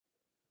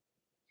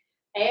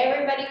Hey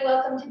everybody,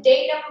 welcome to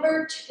day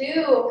number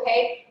 2,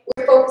 okay?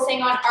 We're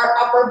focusing on our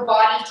upper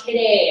body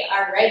today,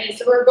 alrighty?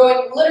 So we're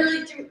going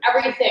literally through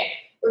everything.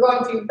 We're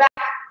going through back,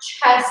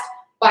 chest,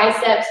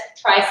 biceps,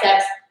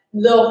 triceps,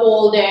 the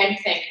whole damn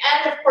thing.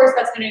 And of course,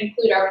 that's going to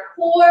include our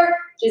core,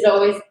 which is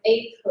always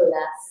a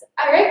plus.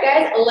 Alright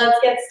guys, let's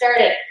get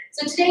started.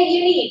 So today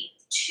you need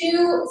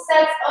 2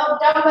 sets of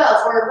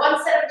dumbbells, or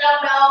 1 set of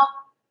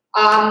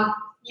dumbbell.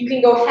 You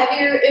can go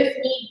heavier if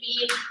need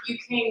be. You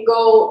can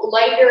go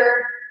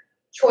lighter.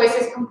 Choice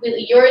is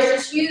completely yours.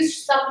 Just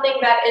use something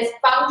that is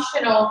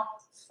functional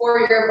for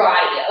your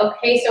body,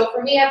 okay? So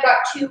for me, I've got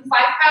 2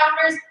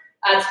 5-pounders.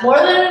 That's more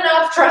than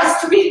enough,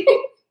 trust me.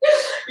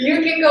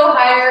 You can go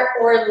higher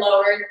or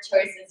lower. The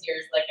choice is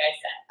yours, like I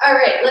said. All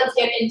right, let's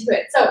get into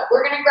it. So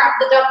we're going to grab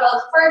the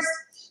dumbbells first,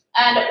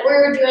 and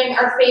we're doing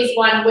our phase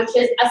 1, which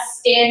is a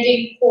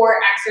standing core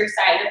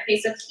exercise. Okay,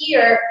 so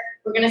here,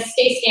 we're going to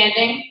stay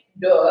standing,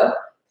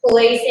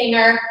 placing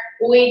our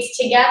weights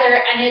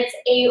together, and it's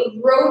a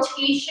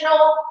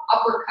rotational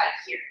uppercut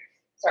here.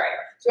 Sorry.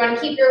 So you want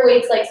to keep your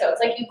weights like so. It's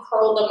like you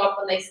curl them up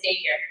when they stay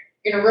here.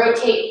 You're going to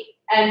rotate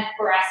and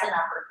press an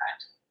uppercut.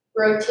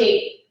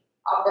 Rotate,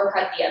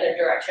 uppercut the other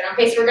direction.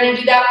 Okay, so we're going to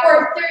do that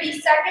for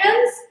 30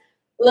 seconds.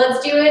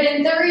 Let's do it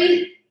in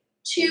 3,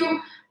 2,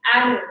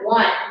 and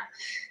 1.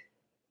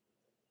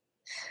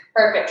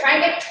 Perfect. Try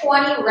and get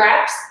 20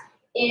 reps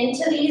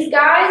into these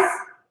guys.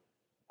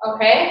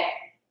 Okay.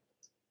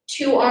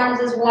 2 arms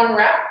is 1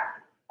 rep.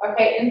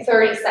 Okay, in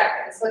 30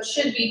 seconds. So it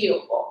should be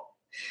doable.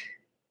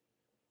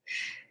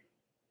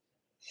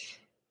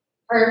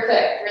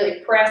 Perfect. Really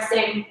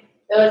pressing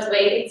those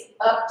weights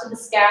up to the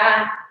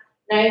sky.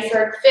 Nice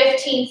work.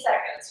 15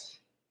 seconds.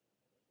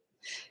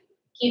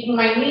 Keeping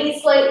my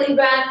knees slightly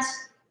bent.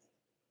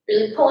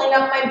 Really pulling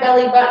up my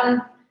belly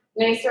button.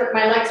 Nice work.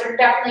 My legs are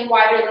definitely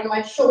wider than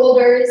my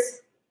shoulders.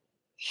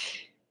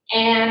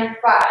 And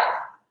 5,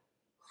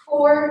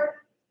 4,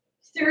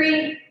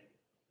 3,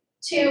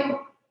 2,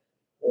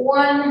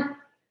 1.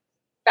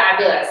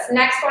 Fabulous.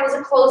 Next one is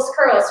a close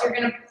curl. So you're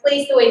going to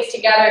place the weights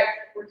together.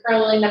 We're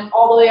curling them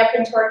all the way up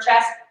into our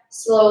chest,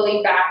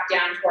 slowly back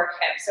down to our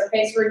hips.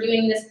 Okay, so we're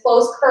doing this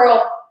close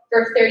curl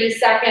for 30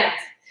 seconds.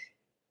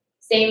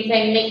 Same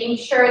thing, making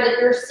sure that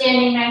you're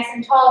standing nice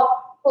and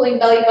tall, pulling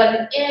belly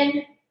button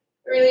in,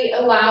 really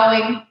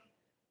allowing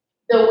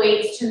the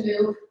weights to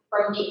move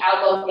from the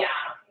elbow down.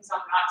 Okay, so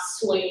I'm not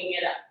swinging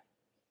it up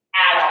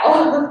at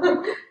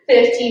all.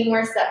 15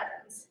 more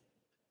seconds.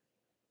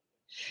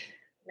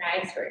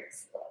 Nice work.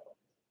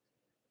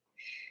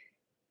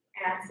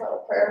 And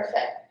so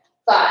perfect.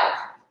 5,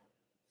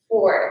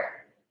 4,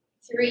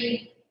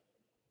 3,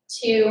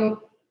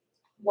 2,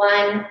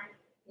 1.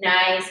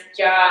 Nice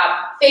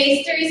job.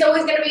 Phase 3 is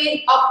always going to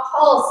be a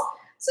pulse.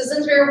 So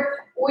since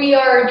we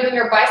are doing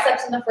our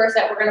biceps in the first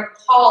set, we're going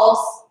to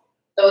pulse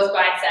those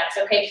biceps.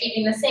 Okay,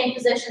 keeping the same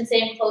position,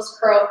 same close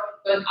curl,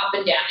 going up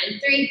and down. In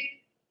 3,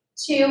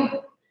 2,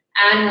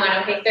 and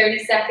 1. Okay, 30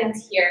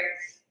 seconds here.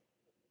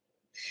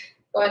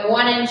 Going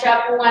 1 inch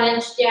up, 1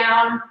 inch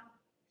down.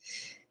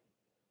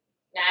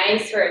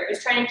 Nice work.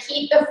 Just trying to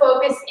keep the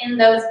focus in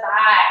those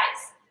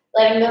thighs.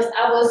 Letting those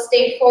elbows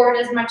stay forward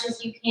as much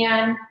as you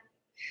can.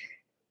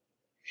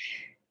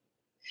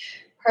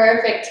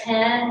 Perfect.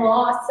 10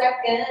 more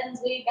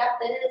seconds. We got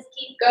this.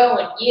 Keep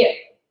going. Yeah.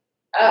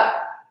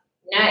 Up.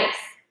 Nice.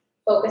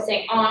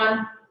 Focusing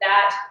on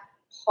that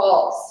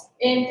pulse.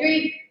 In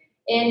 3,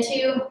 in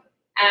 2,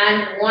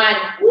 and 1.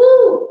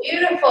 Woo!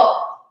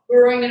 Beautiful.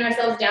 We're bringing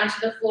ourselves down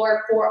to the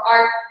floor for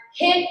our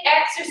hip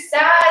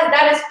exercise.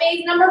 That is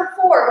phase number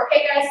 4.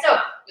 Okay, guys, so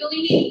you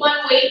only need 1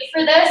 weight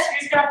for this. You're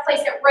just going to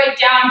place it right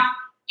down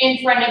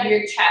in front of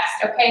your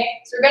chest, okay?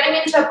 So we're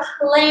getting into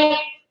plank.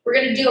 We're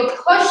going to do a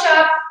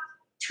push-up,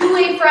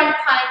 2-way front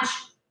punch,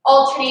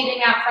 alternating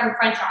that front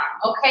punch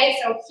arm, okay?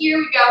 So here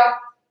we go.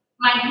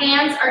 My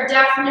hands are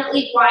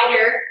definitely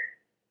wider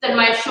than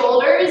my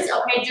shoulders,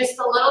 okay, just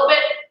a little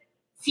bit.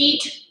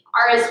 Feet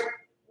are as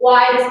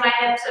wide as my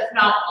hips, if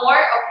not more,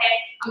 okay?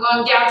 I'm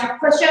going down to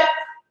push-up.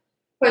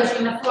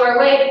 Pushing the floor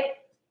weight,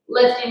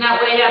 lifting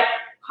that weight up,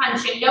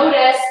 punching.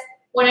 Notice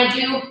when I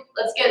do,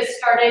 let's get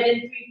started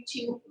in 3,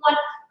 2, 1.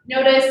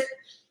 Notice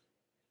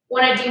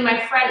when I do my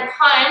front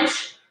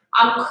punch,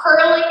 I'm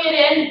curling it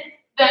in,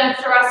 then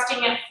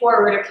thrusting it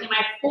forward. Okay,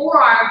 my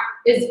forearm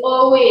is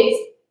always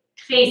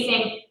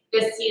facing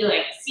the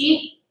ceiling.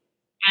 See?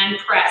 And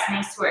press.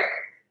 Nice work.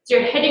 So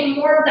you're hitting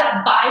more of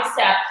that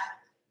bicep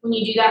when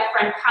you do that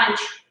front punch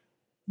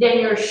than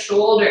your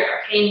shoulder.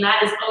 Okay, and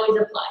that is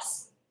always a plus.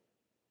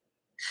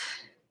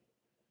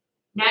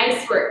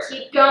 Nice work.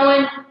 Keep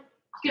going.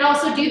 You can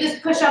also do this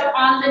push-up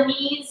on the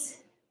knees.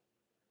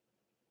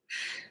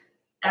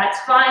 That's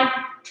fine.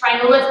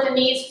 Trying to lift the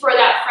knees for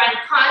that front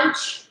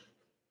punch.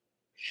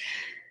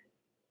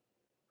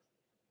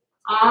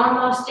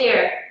 Almost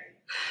there.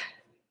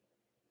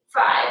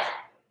 5,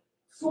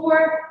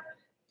 4,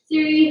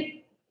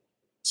 3,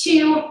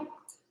 2,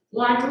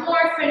 1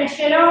 more. Finish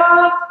it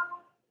off.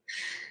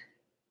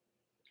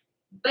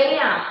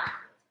 Bam.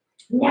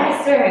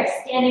 Nice work.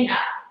 Standing up.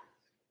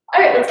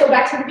 All right, let's go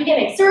back to the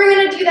beginning. So we're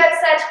gonna do that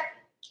set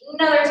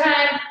another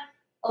time.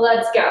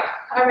 Let's go.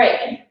 All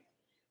right,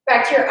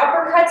 back to your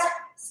uppercuts,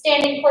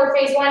 standing core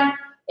phase one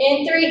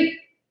in 3,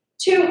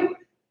 2,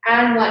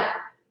 and 1.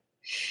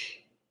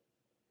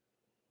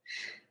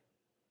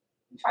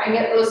 Try and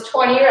get those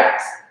 20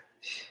 reps.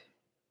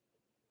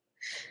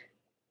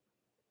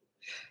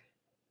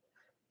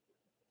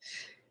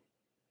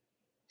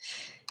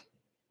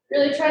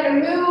 Really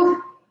trying to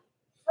move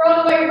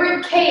from my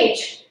rib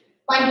cage.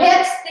 My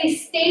hips, they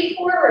stay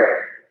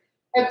forward.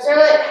 Hips are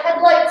like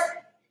headlights.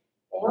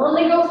 They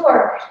only go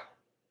forward.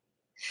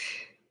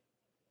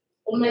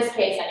 In this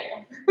case,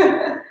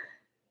 anyway.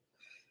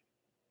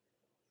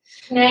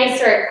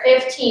 Nice work.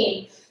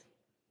 15.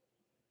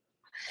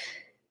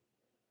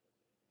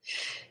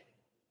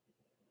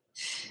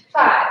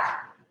 5,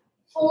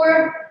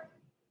 4,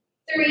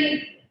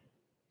 3,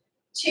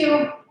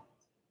 2,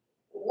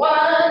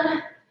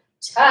 1.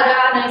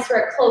 Ta-da, nice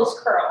work, close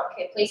curl.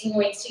 Okay, placing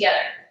weights together.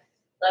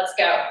 Let's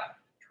go.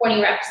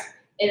 20 reps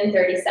in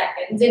 30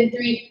 seconds. In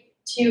 3,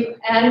 2,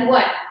 and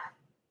 1.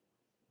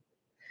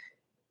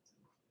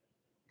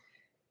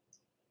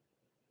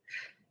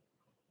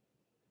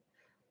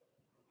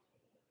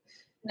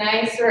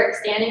 Nice work,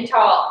 standing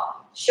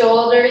tall.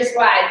 Shoulders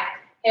wide.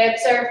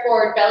 Hips are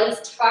forward, belly's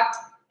tucked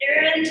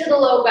into the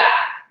low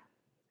back.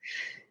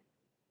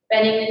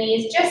 Bending the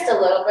knees just a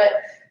little bit.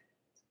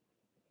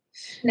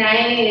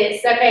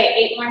 Nice.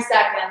 Okay, 8 more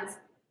seconds.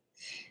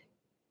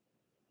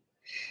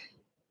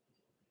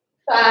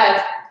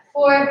 5,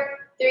 4,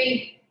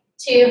 3,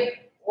 2,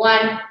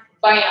 1.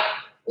 Bam.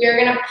 We are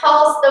gonna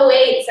pulse the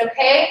weights,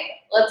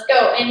 okay? Let's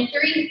go. In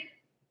 3,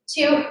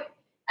 2,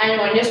 and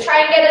 1. Just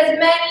try and get as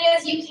many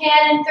as you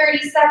can in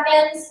 30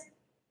 seconds.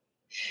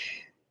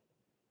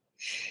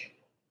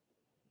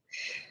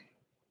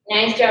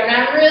 Nice job.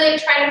 Now I'm really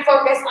trying to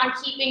focus on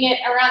keeping it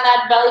around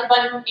that belly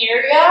button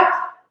area.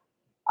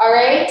 All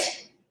right.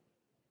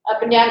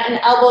 Up and down, and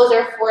elbows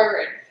are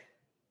forward.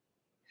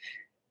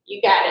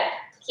 You got it.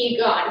 Keep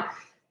going.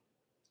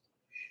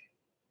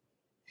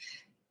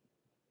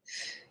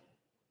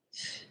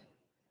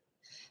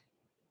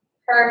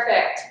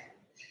 Perfect.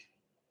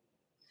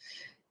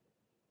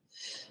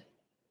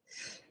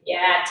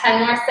 Yeah,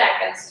 10 more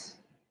seconds.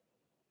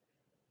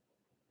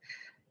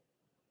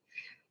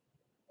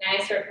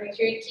 Nice work. Make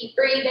sure you keep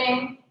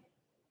breathing.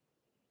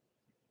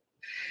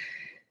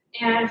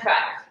 And 5,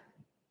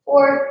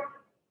 4,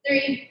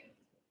 3,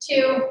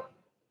 2,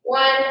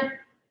 1.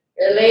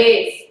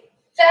 Release.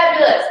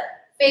 Fabulous.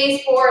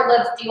 Phase 4,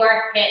 let's do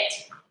our hit.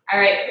 All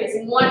right,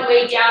 placing one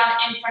way down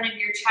in front of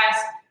your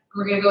chest.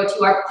 We're gonna go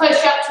to our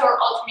push-up, to our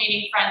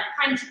alternating front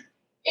punch.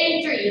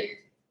 In 3,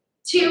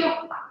 2,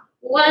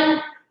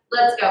 1.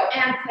 Let's go,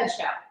 and push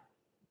up.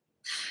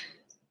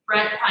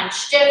 Front punch,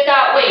 shift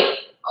that weight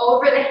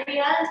over the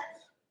hand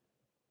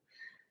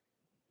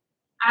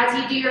as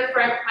you do your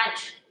front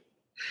punch.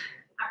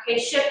 Okay,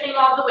 shifting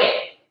all the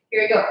way.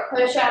 Here we go,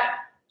 push up,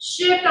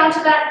 shift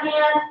onto that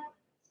hand,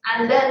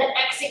 and then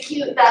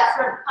execute that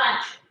front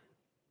punch.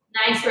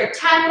 Nice work,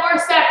 10 more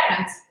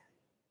seconds.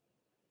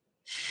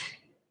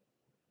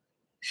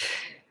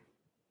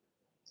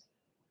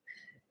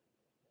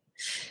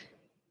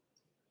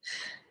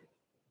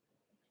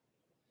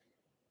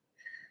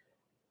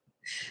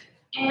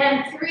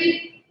 And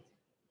 3,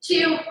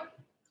 2,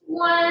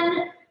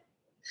 1.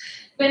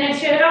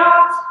 Finish it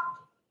off.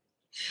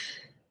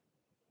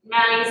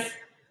 Nice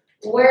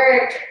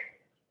work.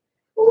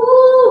 Woo!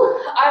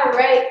 All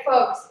right,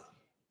 folks.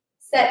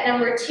 Set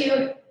number 2.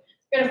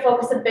 We're gonna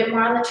focus a bit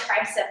more on the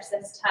triceps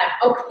this time.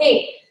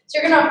 Okay,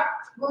 so you're gonna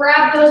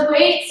grab those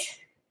weights.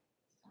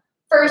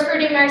 First, we're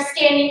doing our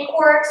standing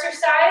core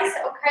exercise,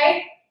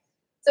 okay?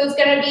 So it's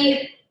gonna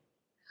be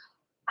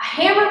a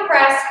hammer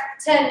press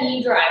to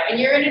knee drive, and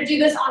you're gonna do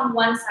this on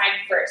one side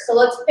first. So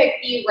let's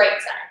pick the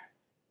right side.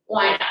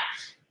 Why not?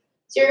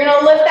 So you're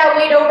gonna lift that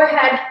weight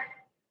overhead.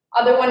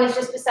 Other one is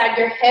just beside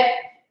your hip.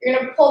 You're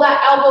gonna pull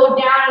that elbow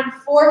down and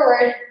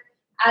forward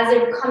as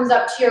it comes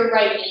up to your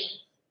right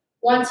knee.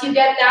 Once you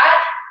get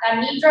that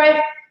knee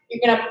drive,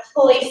 you're gonna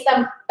place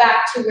them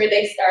back to where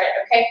they started,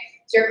 okay?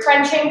 So you're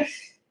crunching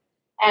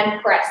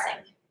and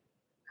pressing.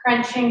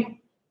 Crunching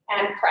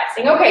and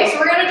pressing. Okay, so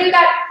we're gonna do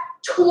that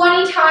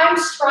 20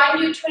 times. Try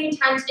and do it 20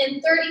 times in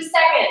 30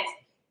 seconds.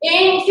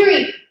 In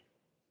 3,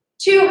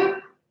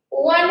 2,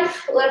 1.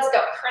 Let's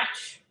go.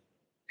 Crunch.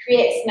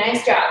 Creates.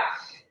 Nice job.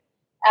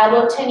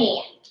 Elbow to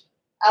knee.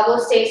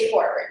 Elbow stays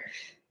forward.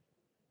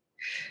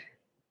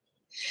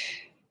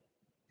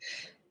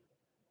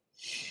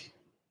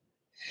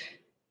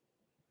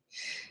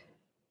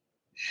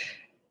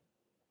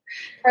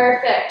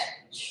 Perfect.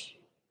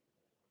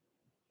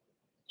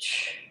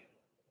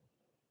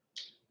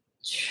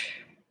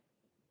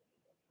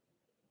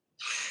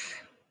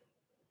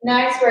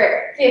 Nice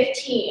work.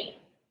 15.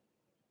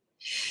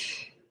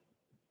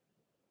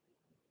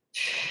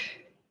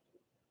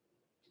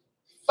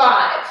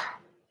 5,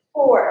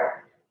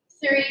 4,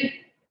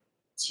 3,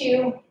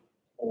 2,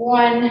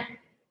 1.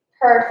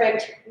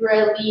 Perfect.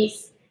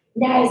 Release.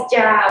 Nice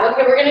job.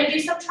 Okay, we're gonna do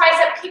some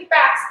tricep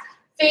kickbacks.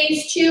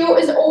 Phase 2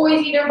 is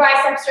always either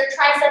biceps or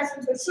triceps.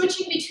 Since we're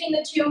switching between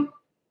the two,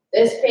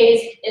 this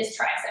phase is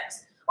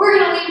triceps. We're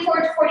gonna lean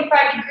forward to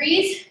 45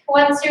 degrees.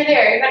 Once you're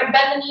there, you're gonna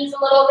bend the knees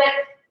a little bit,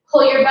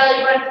 pull your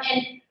belly button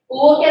in,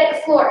 look at the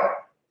floor.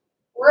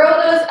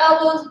 Roll those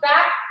elbows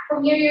back.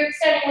 From here, you're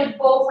extending with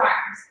both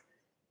arms.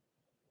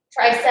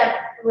 Tricep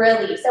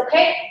release,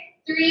 okay?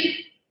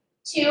 3,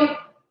 2,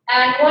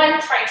 and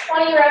 1. Try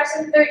 20 reps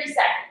in 30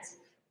 seconds.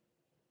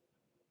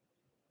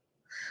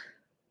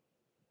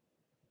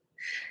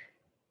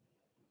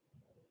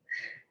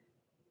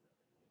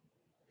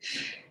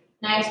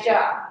 Nice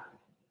job.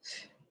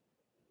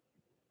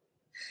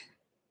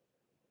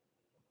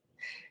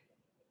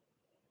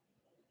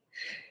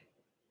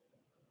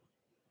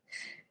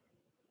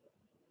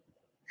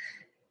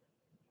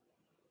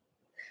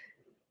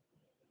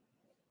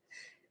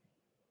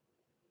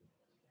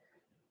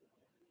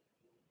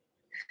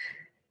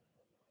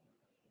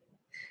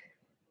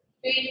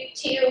 Three,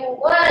 2,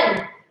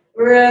 1.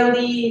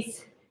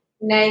 Release.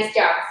 Nice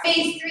job.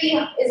 Phase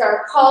 3 is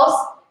our pulse.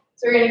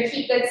 So we're going to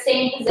keep that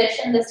same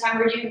position. This time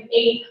we're doing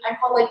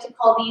I like to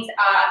call these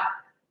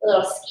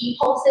little ski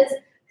pulses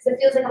because it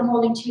feels like I'm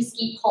holding 2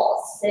 ski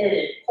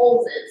pulses.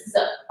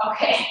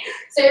 Okay.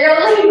 So you're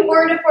going to lean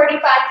forward to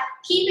 45,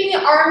 keeping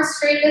your arms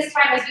straight this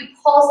time as you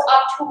pulse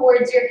up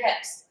towards your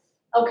hips.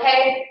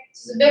 Okay.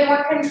 Just a bit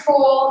more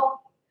control.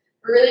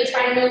 We're really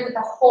trying to move with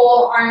the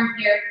whole arm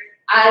here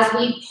as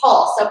we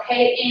pulse,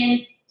 okay?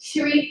 In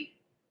 3,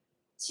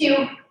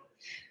 2,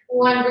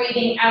 1,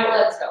 breathing out,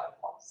 let's go.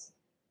 Pulse.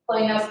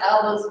 Pulling those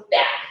elbows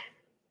back.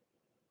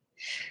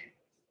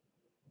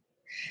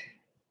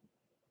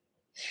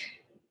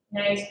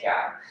 Nice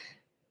job.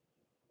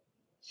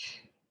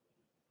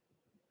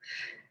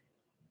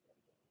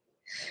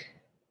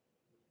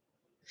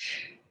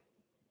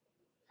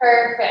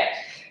 Perfect.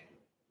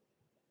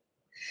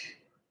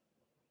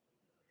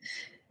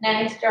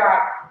 Nice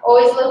job.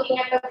 Always looking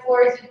at the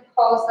floor as you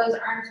pulse those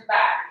arms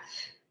back.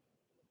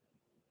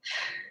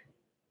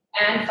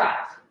 And 5,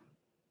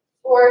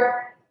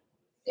 4,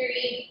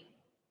 3,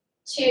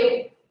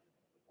 2,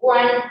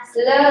 1.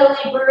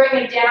 Slowly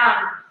bring it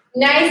down.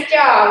 Nice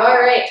job. All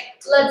right,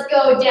 let's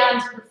go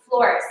down to the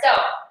floor. So,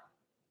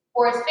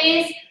 fourth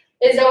phase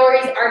is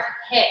always our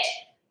HIIT.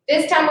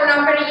 This time we're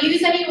not going to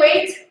use any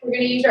weights. We're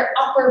going to use our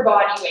upper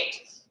body weight.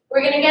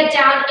 We're going to get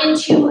down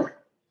into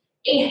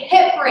a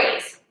hip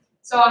raise.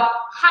 So a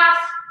half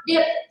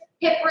dip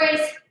hip raise.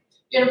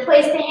 You're going to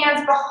place the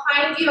hands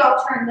behind you.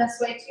 I'll turn this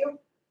way too.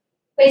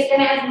 Place the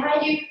hands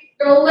behind you.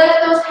 You're going to lift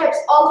those hips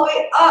all the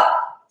way up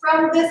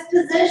from this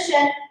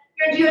position.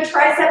 You're going to do a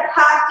tricep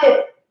half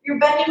dip. You're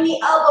bending the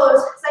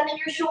elbows, sending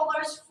your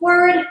shoulders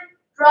forward,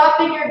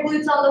 dropping your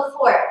glutes on the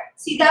floor.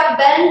 See that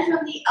bend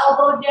from the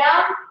elbow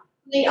down,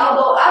 from the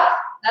elbow up?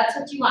 That's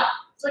what you want.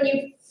 So when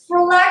you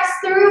flex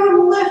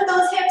through and lift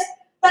those hips,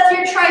 that's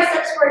your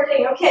triceps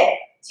working. Okay,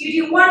 so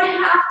you do one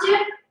half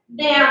dip,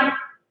 down,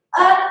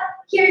 up.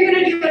 Here you're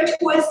going to do a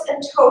twist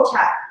and toe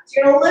tap. So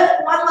you're going to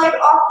lift one leg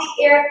off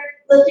the air,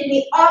 lifting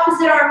the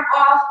opposite arm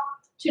off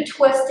to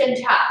twist and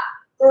tap.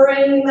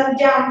 Bringing them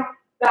down,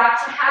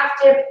 back to half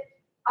dip,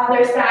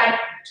 other side,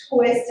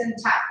 twist and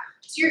tap.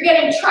 So you're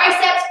getting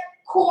triceps,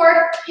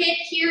 core, hip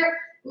here.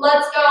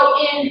 Let's go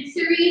in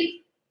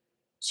 3,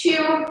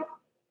 2,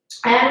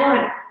 and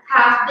 1.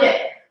 Half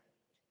dip,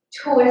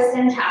 twist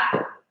and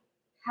tap.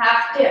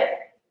 Half dip,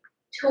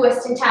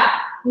 twist and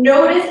tap.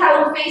 Notice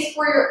how in phase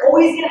 4 you're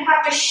always going to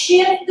have to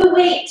shift the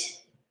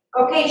weight.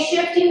 Okay,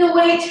 shifting the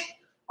weight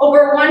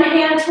over one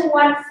hand to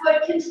one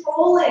foot,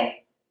 controlling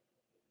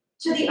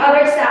to the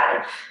other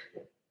side.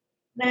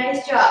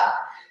 Nice job.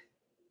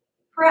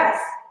 Press,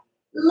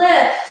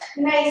 lift,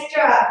 nice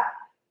job.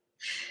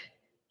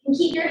 And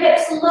keep your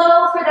hips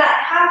low for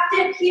that half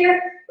dip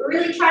here. We're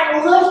really trying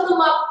to lift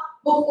them up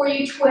before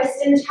you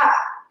twist and tap.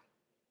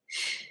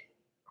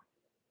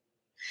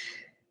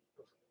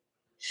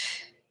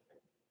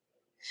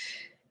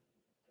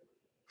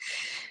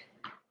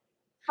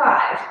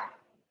 5,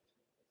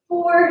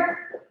 4,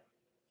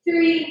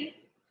 3,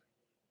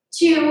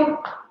 2,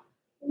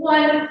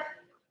 1.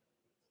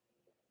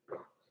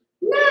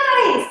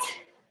 Nice.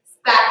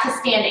 Back to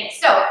standing.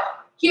 So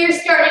here,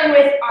 starting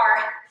with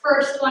our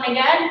first one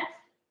again,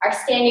 our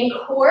standing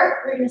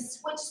core. We're going to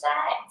switch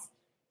sides.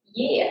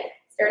 Yeah,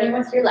 starting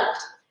with your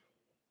left.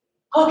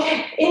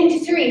 Okay,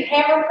 into 3,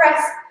 hammer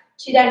press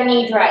to that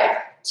knee drive.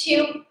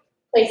 2,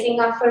 placing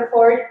left foot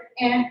forward,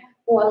 and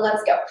 1,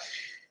 let's go.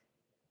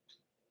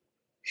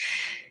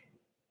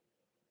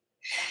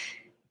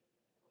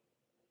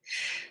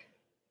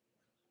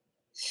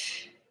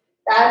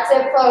 That's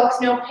it, folks.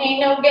 No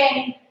pain, no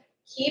gain.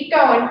 Keep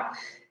going.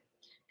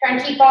 Try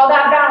and keep all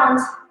that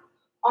balance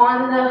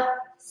on the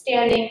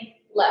standing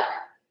leg.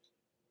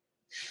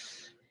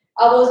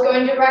 Elbows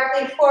going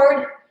directly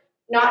forward,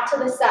 not to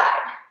the side.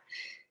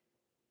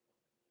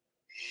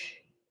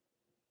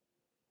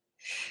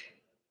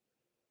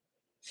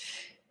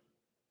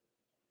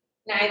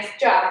 Nice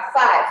job.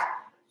 5,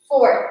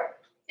 4,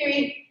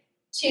 3,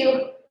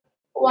 2,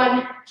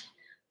 1.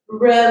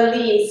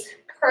 Release.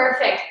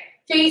 Perfect.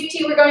 Phase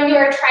 2, we're going to do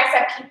our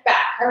tricep kick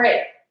back. All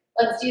right,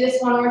 let's do this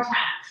one more time.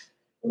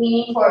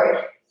 Leaning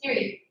forward,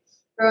 3,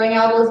 throwing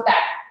elbows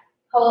back,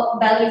 pull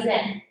bellies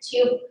in,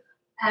 2,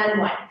 and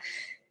 1.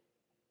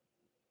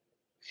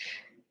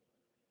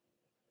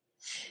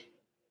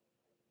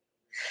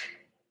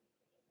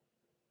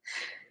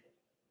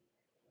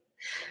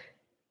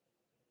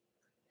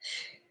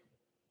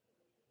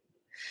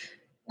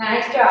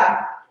 Nice job.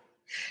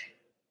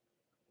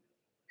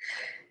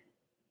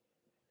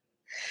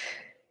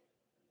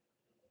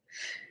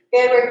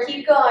 Good work,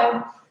 keep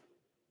going.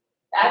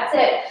 That's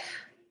it.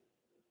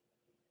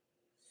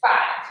 5,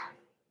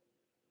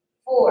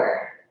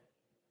 4,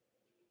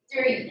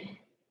 3,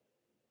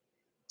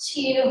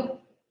 2,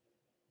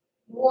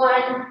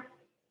 1.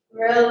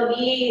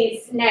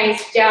 Release.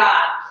 Nice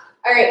job.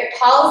 All right,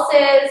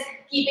 pulses.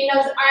 Keeping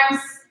those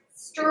arms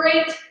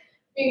straight.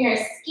 Doing your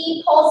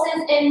ski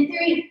pulses in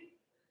 3,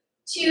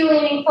 2,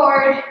 leaning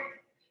forward,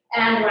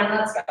 and 1.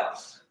 Let's go.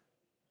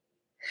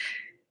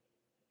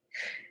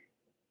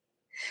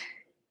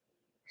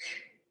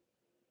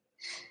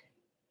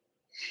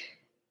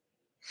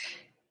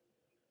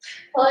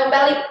 Pull your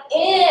belly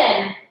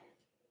in.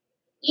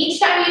 Each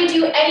time you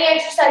do any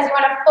exercise, you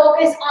want to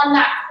focus on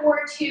that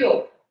core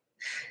too.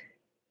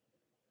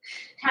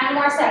 10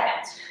 more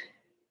seconds.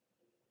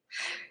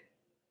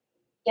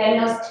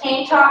 Getting those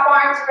tank top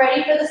arms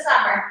ready for the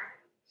summer.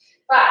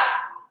 5,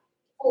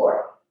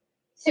 4,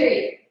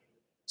 3,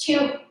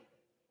 2,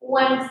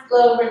 1.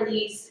 Slow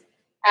release.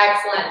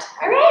 Excellent.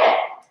 All right.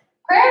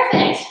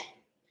 Perfect.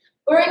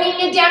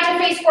 Bringing it down to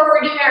face forward.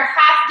 We're doing our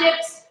half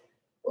dips.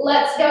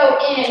 Let's go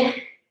in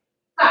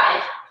 5.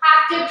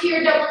 Half dip to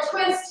your double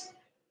twist.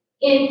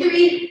 In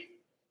 3,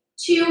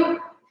 2,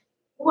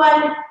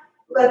 1.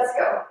 Let's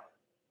go.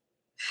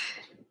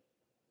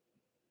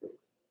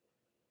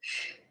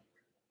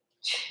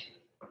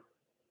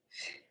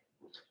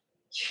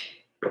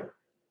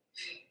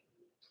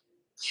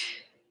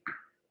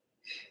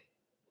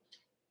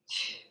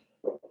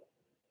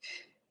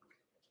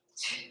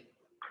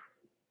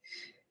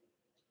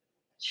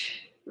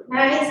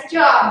 Nice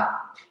job.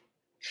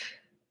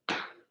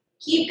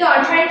 Keep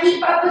going. Try to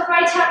keep up with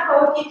my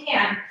tempo if you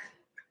can.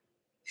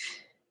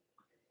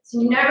 So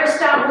you never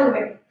stop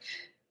moving.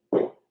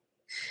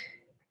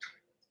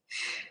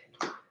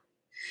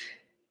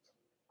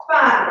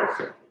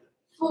 5,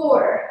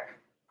 4,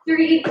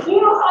 3, 2,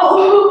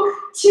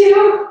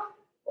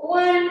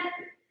 1.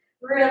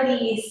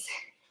 Release.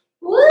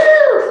 Woo!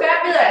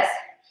 Fabulous.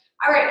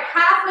 All right,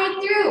 halfway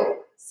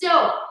through.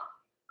 So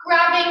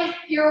grabbing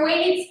your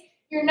weights.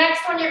 Your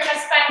next one, you're going to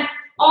spend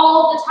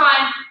all the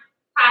time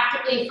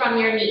practically from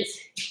your knees.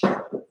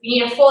 You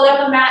need to fold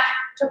up a mat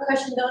to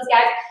cushion those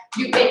guys.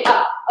 Do it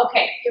up.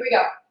 Okay, here we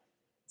go.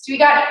 So we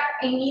got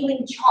a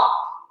kneeling chop.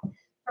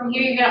 From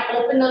here, you're going to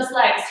open those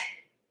legs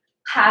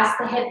past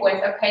the hip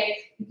width, okay?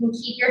 You can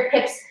keep your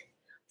hips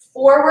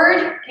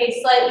forward, okay,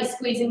 slightly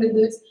squeezing the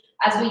glutes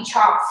as we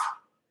chop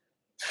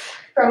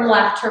from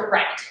left to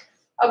right.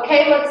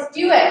 Okay, let's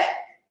do it.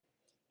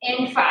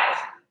 In 5,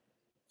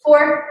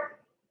 4,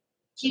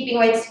 keeping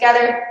weights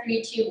together,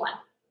 3, 2, 1.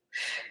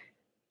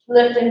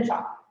 Lift and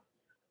chop.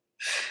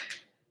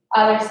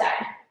 Other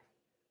side.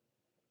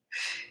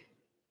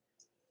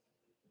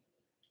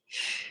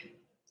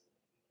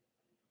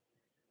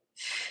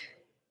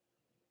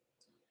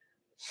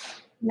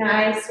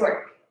 Nice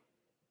work.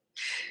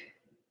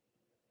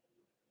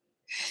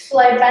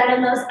 Slight bend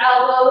in those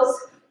elbows,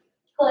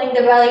 pulling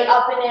the belly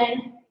up and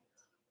in.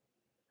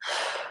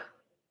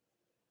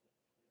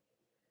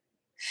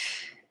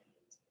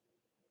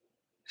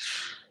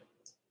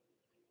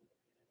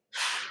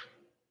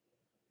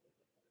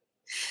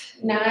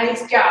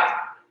 Nice job.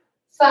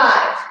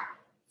 5,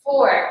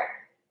 4,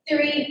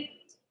 3,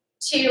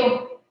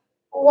 2,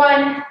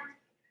 1.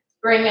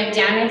 Bring it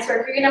down. Nice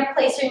work. You're going to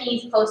place your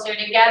knees closer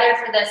together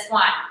for this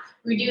one.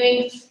 We're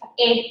doing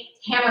a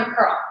hammer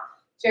curl.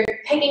 So you're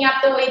picking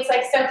up the weights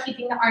like so,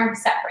 keeping the arms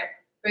separate,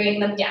 bringing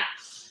them down.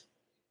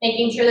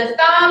 Making sure the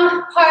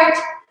thumb part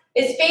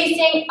is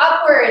facing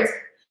upwards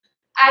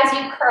as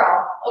you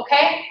curl,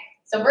 okay?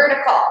 So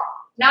vertical,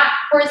 not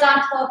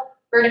horizontal,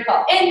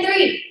 vertical. In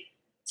 3,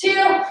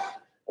 2,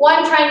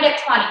 1, try and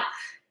get 20.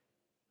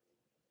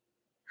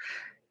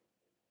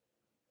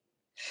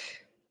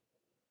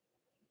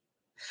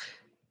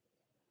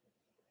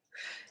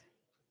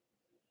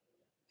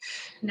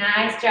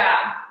 Nice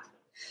job.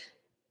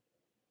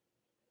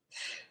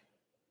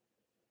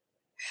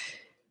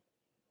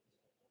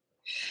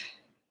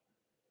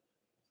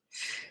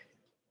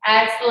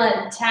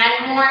 Excellent.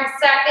 10 more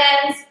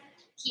seconds.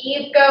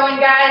 Keep going,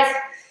 guys.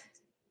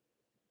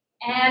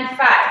 And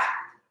 5,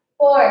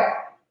 4,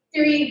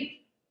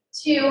 3,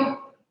 2,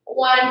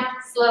 1.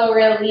 Slow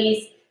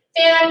release.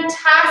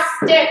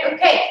 Fantastic.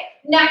 Okay,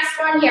 next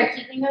one here.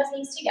 Keeping those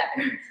knees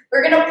together.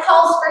 We're going to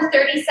pulse for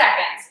 30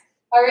 seconds.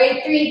 All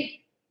right, 3,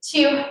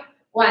 2,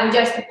 1.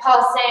 Just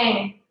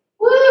pulsing.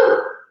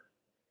 Woo!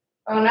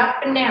 Going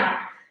up and down.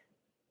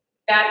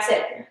 That's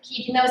it.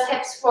 Keeping those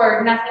hips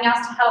forward. Nothing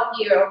else to help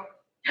you.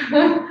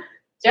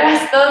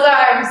 Just those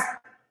arms.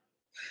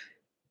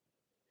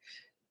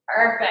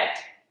 Perfect.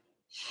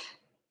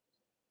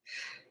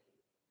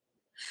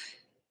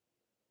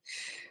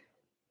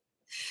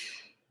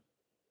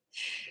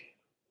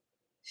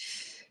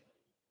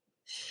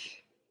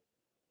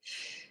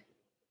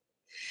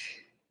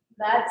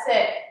 That's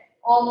it.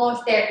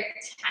 Almost there.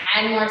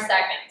 10 more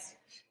seconds.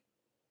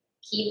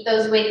 Keep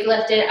those weights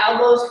lifted.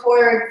 Elbows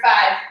forward.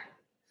 5,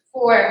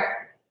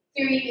 4,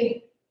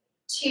 3,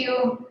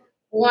 2,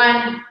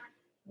 1.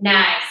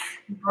 Nice.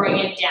 Bring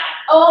it down.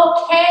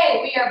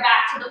 Okay, we are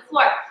back to the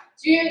floor.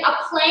 So you're doing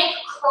a plank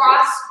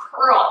cross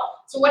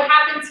curl. So what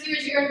happens here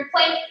is you're in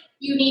plank.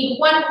 You need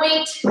one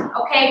weight,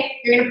 okay?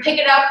 You're gonna pick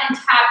it up and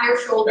tap your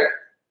shoulder,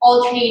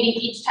 alternating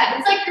each time.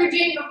 It's like you're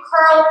doing a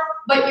curl,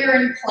 but you're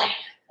in plank.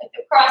 Like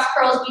the cross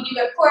curls we do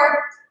at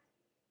core,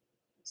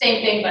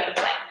 same thing, but in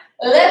plank.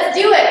 Let's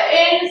do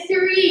it in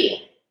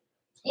 3,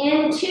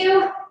 in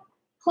 2,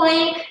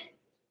 plank,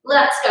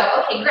 let's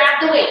go. Okay,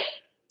 grab the weight.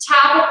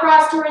 Tap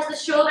across towards the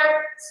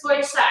shoulder,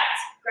 switch sides.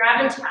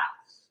 Grab and tap.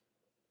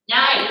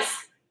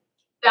 Nice.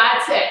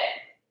 That's it.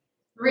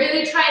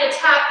 Really try to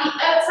tap the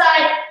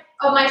outside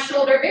of my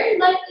shoulder very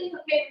lightly.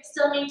 Okay, we're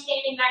still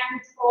maintaining that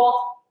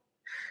control.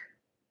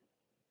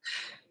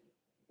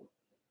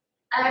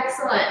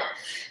 Excellent.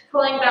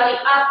 Pulling belly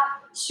up,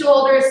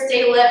 shoulders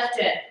stay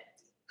lifted.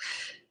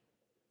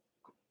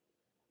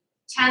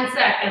 10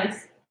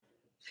 seconds.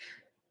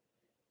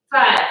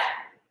 5,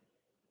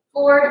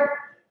 4,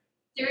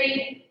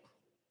 3,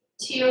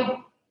 2,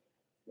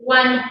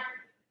 1.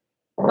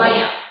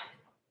 Bam.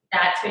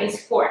 That's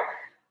phase 4.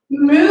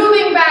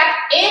 Moving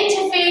back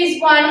into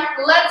phase 1.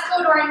 Let's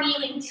go to our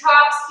kneeling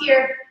chops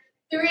here.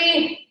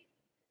 3,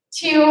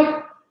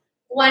 2,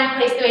 1.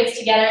 Place the weights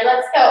together.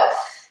 Let's go.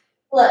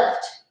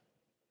 Lift.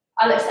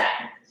 Other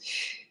side.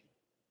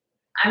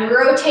 I'm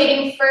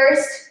rotating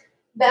first,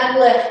 then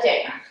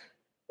lifting.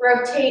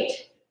 Rotate,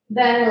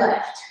 then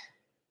lift.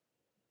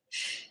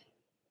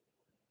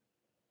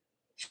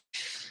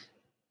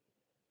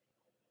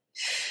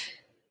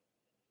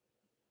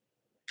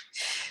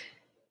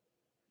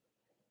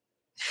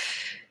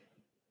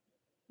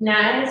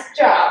 Nice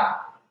job.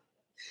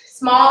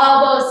 Small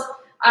elbows,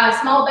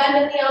 small bend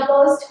in the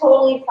elbows,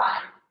 totally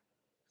fine.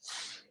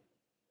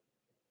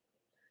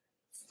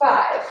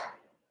 5,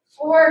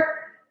 4,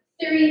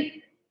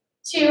 3,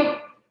 2,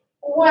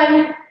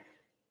 1.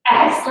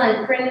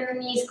 Excellent. Bringing the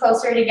knees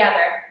closer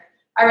together.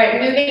 All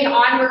right, moving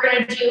on, we're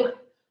going to do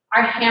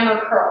our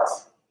hammer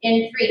curls.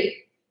 In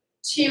 3,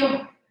 2,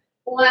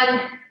 1.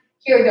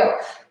 Here we go.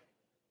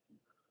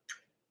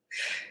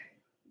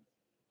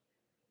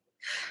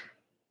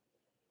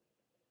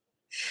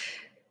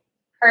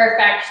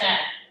 Perfection.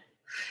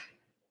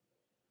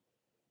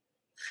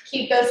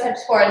 Keep those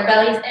hips forward,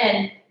 belly's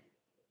in.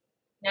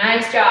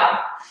 Nice job.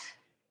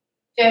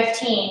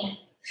 15.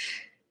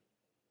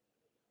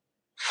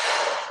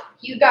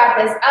 You got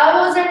this.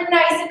 Elbows are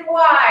nice and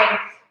wide.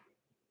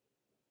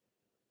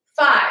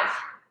 5,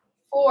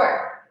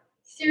 4,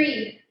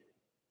 3,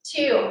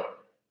 2,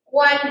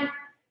 1.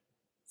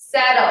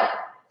 Settle.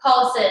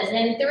 Pulses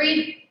in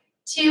 3,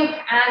 2,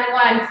 and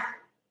 1.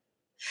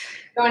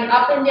 Going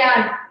up and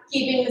down.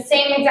 Keeping the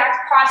same exact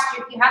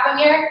posture. If you have a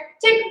mirror,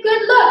 take a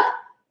good look.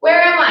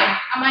 Where am I?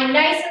 Am I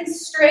nice and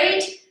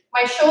straight?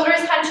 My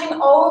shoulders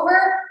hunching over?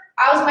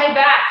 How's my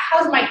back?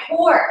 How's my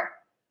core?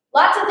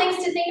 Lots of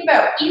things to think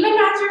about. Even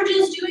as you're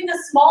just doing a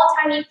small,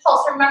 tiny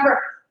pulse,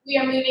 remember, we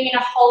are moving in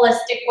a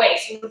holistic way.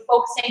 So we're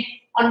focusing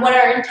on what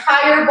our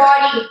entire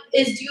body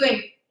is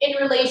doing in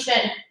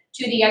relation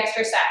to the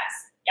exercise.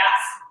 Yes.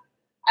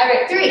 All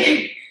right,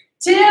 3,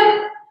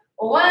 2,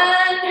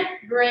 1.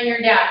 Bring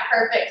her down.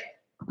 Perfect.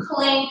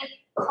 Plank,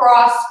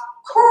 cross,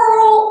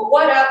 curl.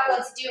 What up?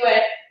 Let's do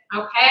it.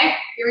 Okay,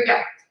 here we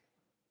go.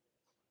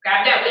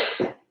 Grab that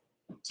weight.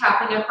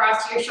 Tapping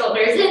across to your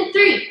shoulders in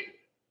 3,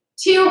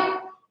 2,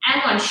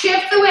 and 1.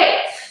 Shift the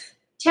weight.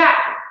 Tap.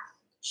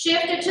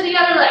 Shift it to the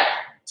other leg.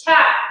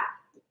 Tap.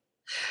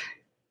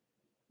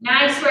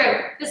 Nice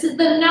work. This is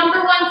the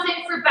 #1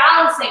 thing for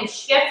balancing.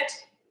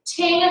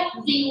 Shifting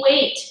the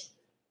weight.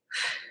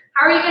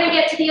 How are you going to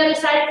get to the other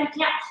side if you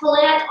can't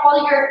plant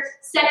all your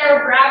center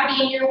of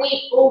gravity and your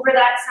weight over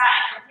that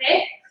side,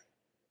 okay?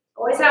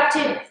 Always have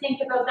to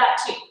think about that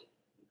too.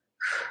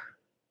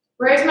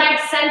 Where's my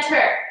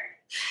center?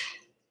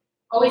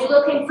 Always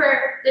looking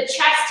for the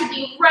chest to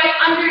be right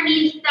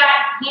underneath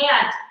that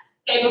hand,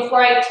 okay,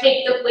 before I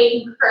take the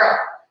weight and curl.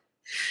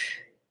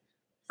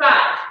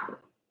 5,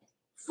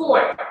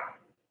 4,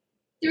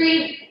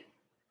 3,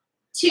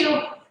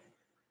 2,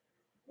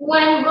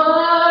 1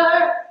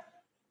 more.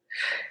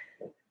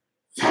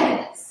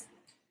 Silence.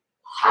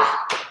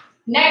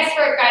 Next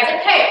work, guys.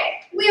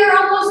 Okay, we are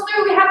almost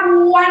through. We have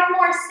one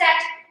more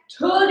set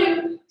to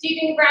do. So you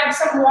can grab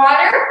some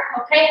water,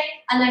 okay,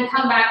 and then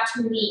come back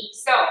to me.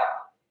 So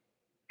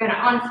I'm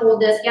gonna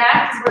unfold this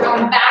guy because we're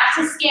going back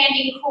to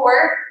standing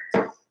core.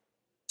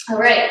 All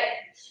right.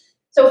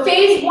 So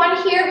phase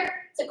 1 here,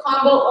 it's a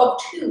combo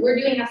of 2. We're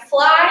doing a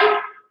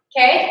fly,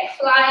 okay,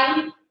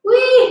 flying,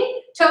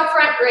 whee, to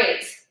front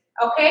raise,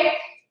 okay.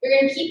 You're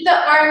gonna keep the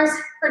arms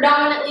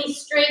predominantly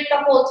straight the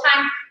whole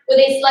time. with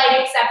a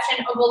slight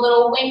exception of a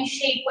little wing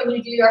shape when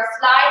you do your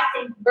fly,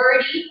 think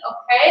birdie,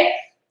 okay?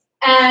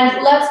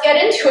 And let's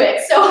get into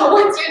it. So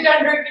once you're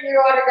done drinking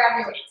your water, grab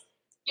your weights.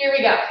 Here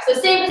we go. So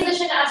same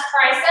position as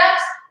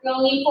triceps. You're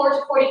gonna lean forward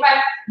to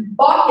 45.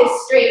 Back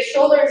is straight,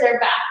 shoulders are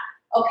back,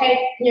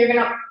 okay? And you're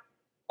gonna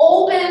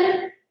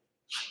open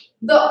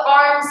the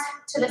arms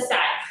to the side,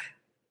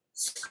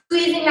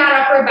 squeezing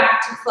that upper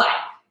back to fly.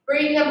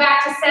 Bringing them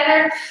back to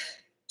center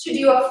to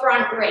do a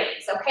front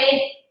raise,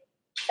 okay?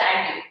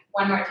 Side view,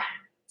 one more time.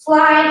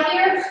 Fly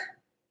here,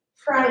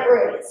 front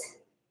raise.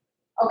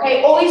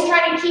 Okay, always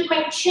trying to keep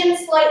my chin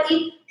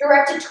slightly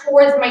directed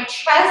towards my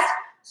chest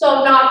so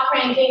I'm not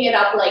cranking it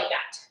up like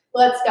that.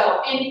 Let's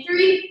go. In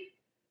 3,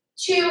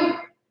 2,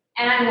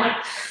 and 1.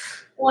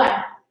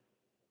 1,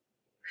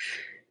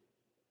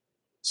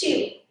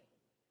 2.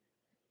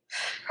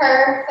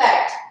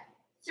 Perfect.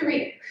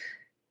 3.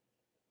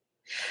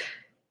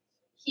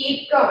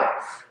 Keep going.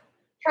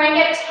 Try and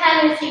get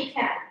 10 if you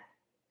can.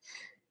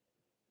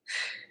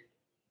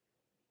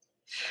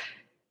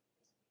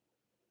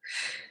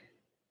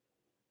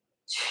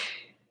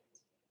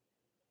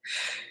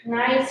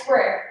 Nice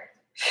work.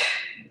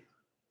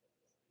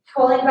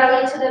 Pulling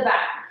belly to the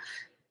back.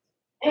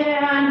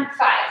 And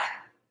 5,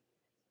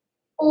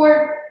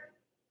 4,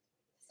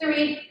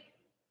 3,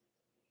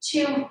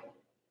 2,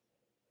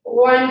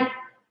 1.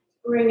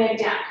 Bring it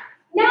down.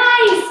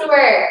 Nice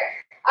work.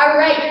 All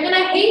right, you're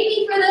gonna hate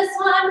me for this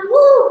one.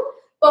 Woo!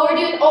 But we're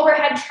doing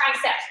overhead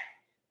triceps.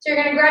 So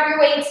you're gonna grab your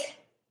weights,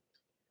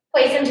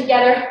 place them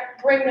together,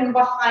 bring them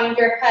behind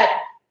your head.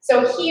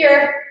 So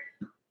here,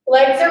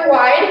 legs are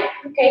wide,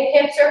 okay,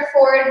 hips are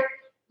forward,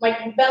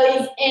 my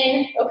belly's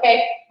in,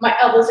 okay, my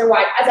elbows are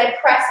wide. As I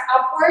press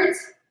upwards,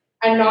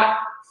 I'm not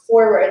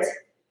forwards.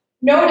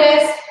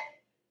 Notice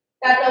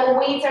that the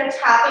weights are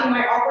tapping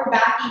my upper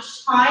back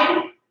each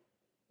time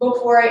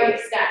before I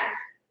extend.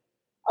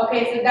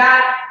 Okay, so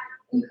that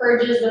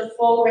encourages the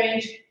full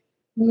range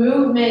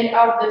movement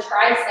of the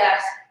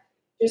triceps,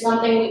 which is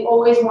something we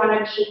always want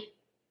to be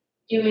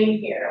doing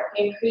here.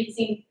 Okay,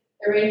 increasing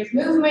the range of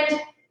movement,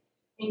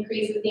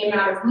 increases the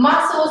amount of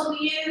muscles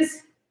we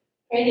use,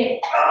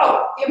 okay,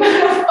 the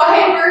amount of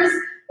fibers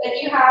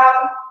that you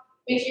have.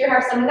 Make sure you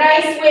have some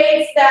nice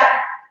weights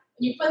that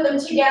when you put them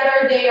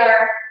together, they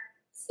are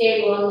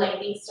stable and like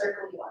these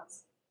circly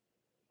ones.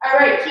 All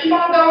right, keep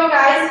on going,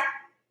 guys.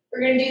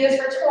 We're going to do this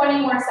for 20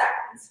 more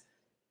seconds.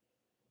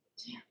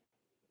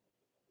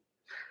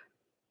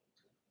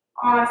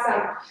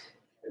 Awesome.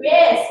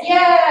 Yes,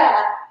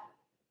 yeah.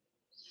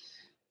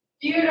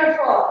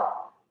 Beautiful.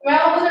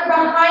 My elbows are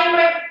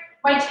behind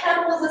my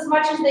temples as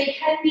much as they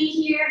can be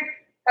here.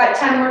 Got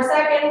 10 more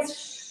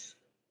seconds.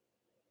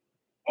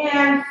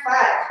 And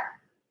 5,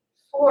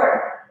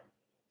 4,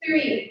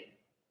 3,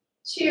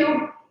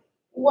 2,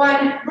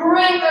 1.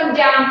 Bring them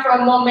down for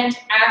a moment.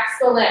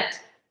 Excellent.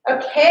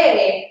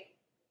 Okay.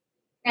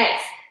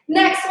 Nice.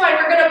 Next one,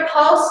 we're going to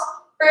pulse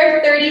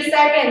for 30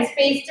 seconds.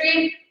 Phase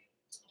 3,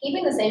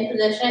 keeping the same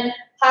position.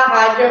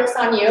 Haha, joke's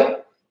on you.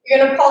 You're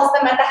going to pulse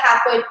them at the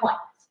halfway point.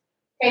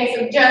 Okay,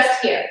 so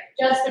just here,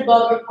 just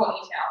above your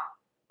ponytail.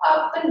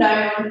 Up and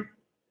down.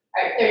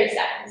 All right, 30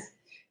 seconds.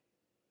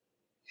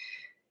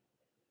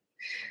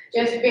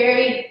 Just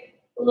very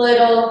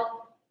little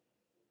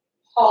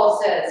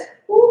pulses.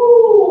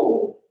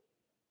 Woo!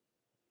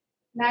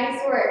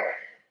 Nice work.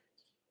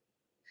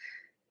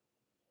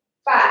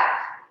 5,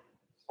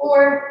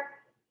 4,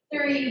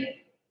 3,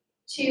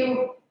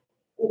 2,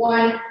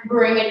 1.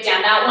 Bring it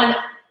down. That one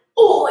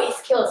always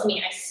kills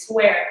me, I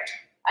swear.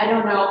 I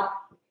don't know.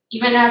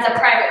 Even as a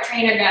private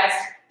trainer, guys,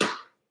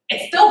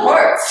 it still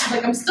hurts.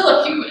 Like, I'm still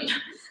a human.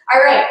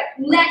 All right,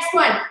 next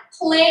one.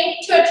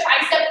 Plank to a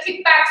tricep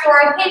kickback. So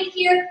our hip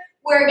here,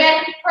 we're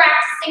again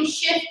practicing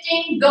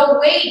shifting the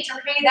weight.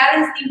 Okay, that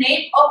is the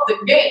name of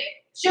the game.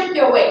 Shift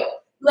your weight.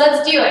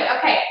 Let's do it.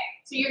 Okay,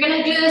 so you're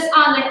gonna do this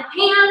on the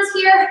hands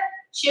here.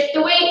 Shift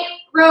the weight,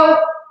 row,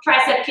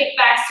 tricep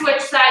kickback,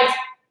 switch sides.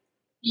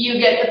 You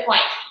get the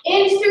point.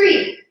 In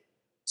 3,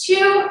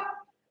 2,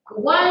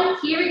 1.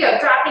 Here we go.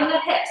 Dropping the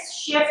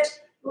hips.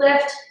 Shift,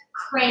 lift,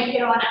 crank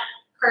it on up.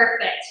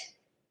 Perfect.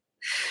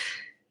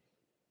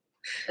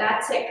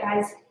 That's it,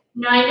 guys.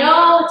 Now I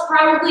know it's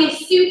probably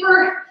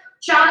super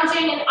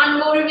challenging and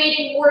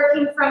unmotivating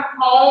working from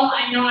home.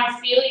 I know I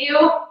feel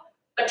you,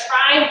 but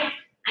try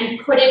and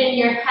put it in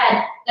your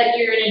head that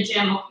you're in a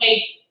gym,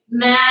 okay?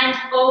 Man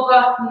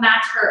over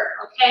matter,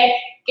 okay?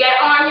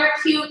 Get on your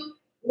cute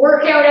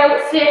workout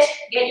outfit.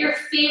 Get your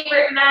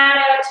favorite mat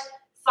out.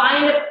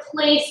 Find a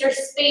place or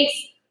space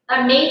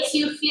that makes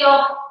you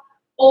feel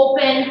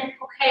open,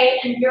 okay?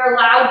 And you're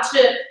allowed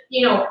to,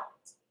 you know,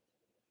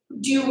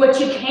 do what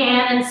you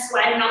can and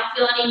sweat and not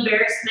feel any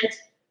embarrassment.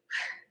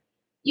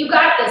 You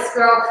got this,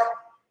 girl.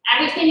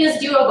 Everything is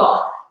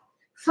doable.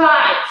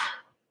 5,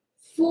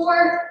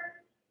 4,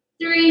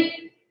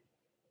 3,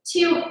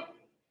 2,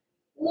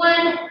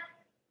 1.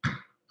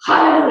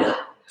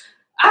 Hallelujah.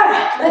 All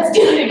right, let's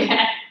do it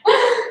again.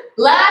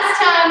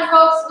 Last time,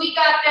 folks, we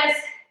got this.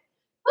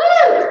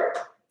 Woo!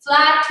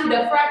 Flat to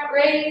the front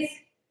raise.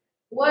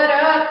 What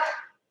up?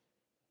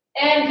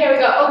 And here we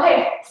go.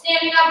 Okay,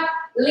 standing up,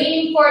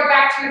 leaning forward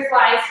back to your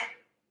flies.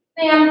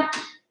 Bam,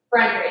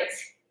 front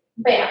raise.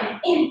 Bam,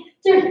 in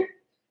 3,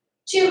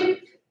 2,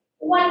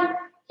 1.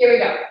 Here we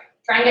go.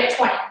 Try and get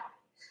 20.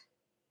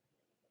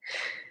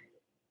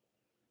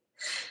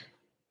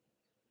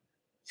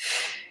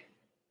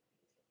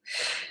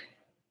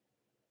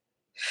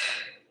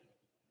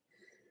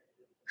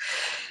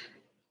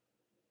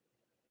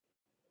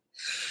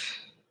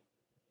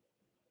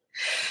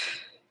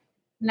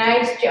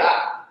 Nice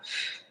job.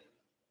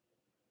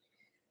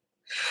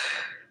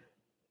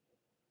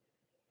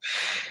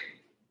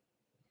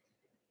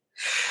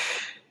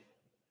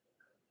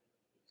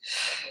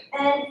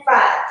 And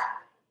 5,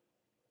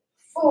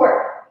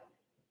 4,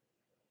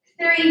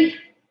 3,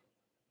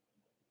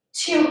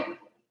 2,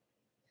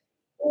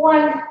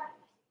 1.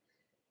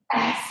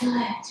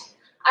 Excellent.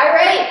 All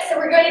right, so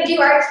we're going to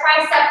do our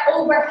tricep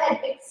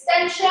overhead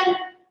extension.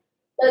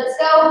 Let's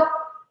go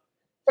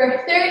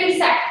for 30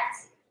 seconds.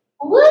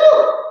 Woo!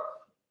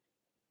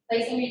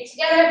 Placing feet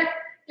together.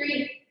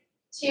 3,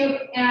 2,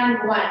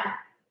 and 1.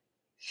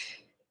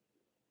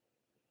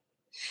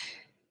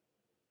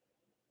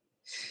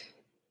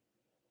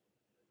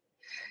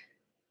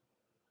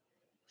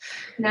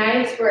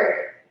 Nice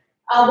work.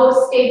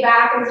 Elbows stay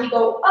back as you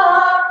go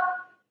up.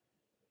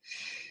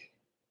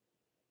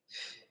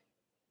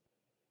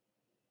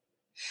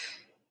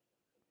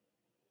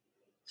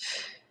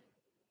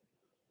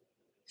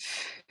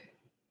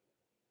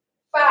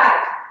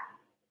 Five,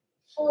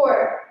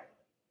 4,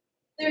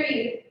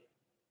 3,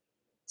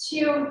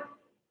 2,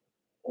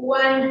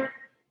 1.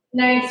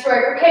 Nice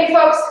work. Okay,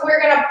 folks,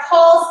 we're gonna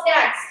pulse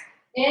next.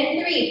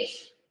 In 3,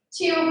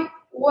 2,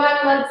 1.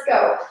 Let's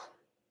go.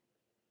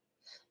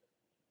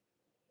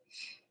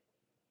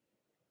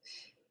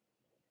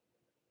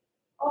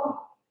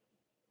 Oh,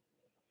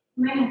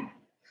 man.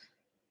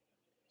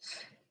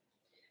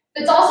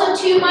 If it's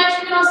also too much,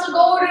 you can also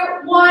go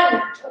to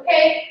 1,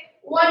 okay?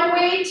 1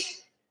 weight.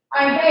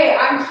 Okay,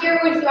 I'm here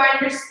with you. I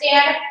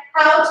understand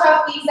how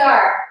tough these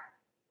are.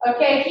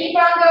 Okay, keep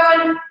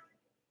on going.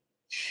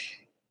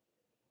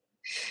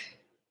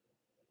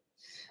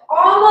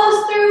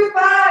 Almost through.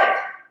 5,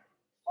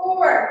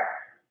 4,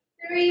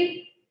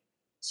 3,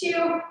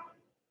 2,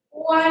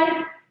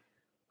 1.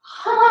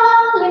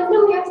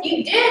 Hallelujah.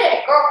 You did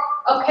it, girl.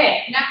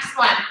 Okay, next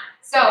one.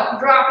 So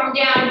dropping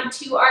down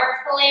to our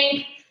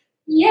plank.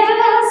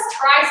 Yes,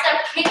 tricep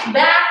kick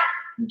back.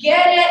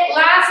 Get it.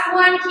 Last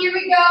one. Here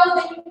we go.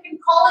 Then you can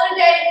call it a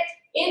day.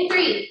 In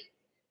 3,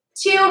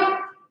 2,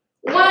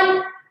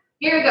 1.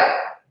 Here we go.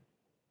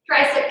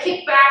 Tricep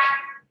kick back.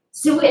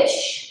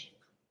 Switch.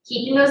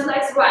 Keeping those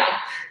legs wide.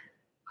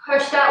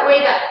 Push that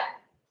weight up.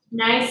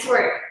 Nice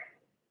work.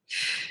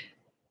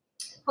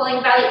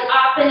 Pulling belly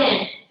up and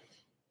in.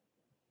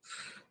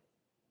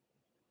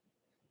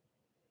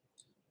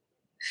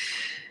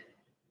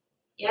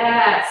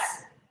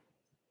 Yes.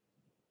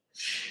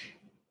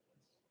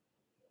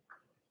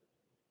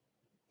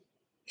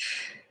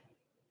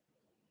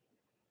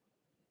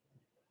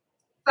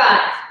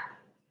 Five,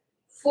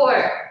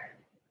 4,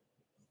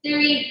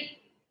 3,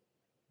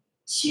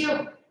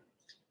 2,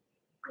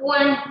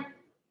 1.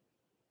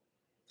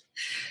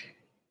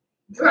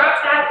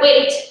 Drop that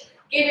weight.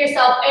 Give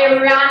yourself a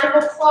round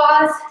of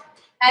applause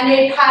and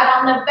a pat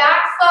on the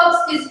back, folks,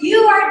 because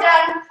you are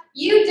done.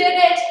 You did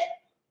it.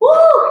 Woo!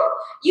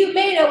 You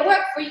made it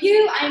work for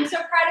you. I am so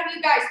proud of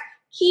you guys.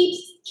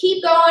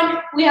 Keep going.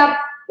 We have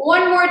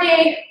one more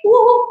day.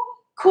 Woo!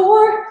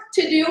 Core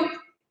to do.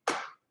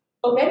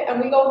 Okay, and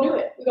we're gonna do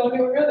it. We're gonna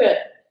do it real good.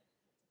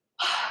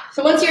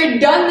 So once you're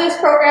done this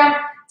program,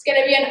 it's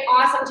gonna be an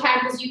awesome time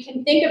because you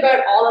can think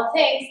about all the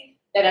things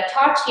that I've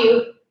taught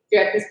you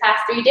throughout these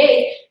past 3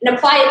 days and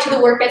apply it to the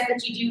workouts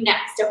that you do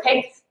next,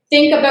 okay?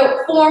 Think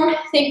about form,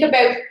 think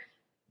about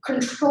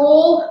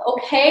control,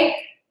 okay?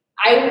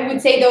 I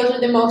would say those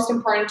are the most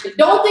important two.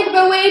 Don't think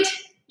about weight.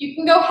 You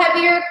can go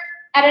heavier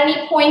at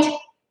any point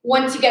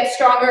once you get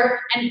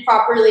stronger and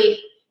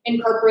properly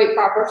incorporate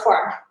proper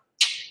form.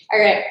 All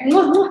right,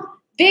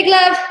 big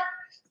love.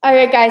 All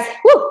right, guys.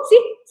 Woo,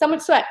 see, so much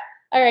sweat.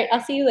 All right,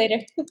 I'll see you later.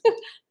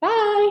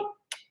 Bye.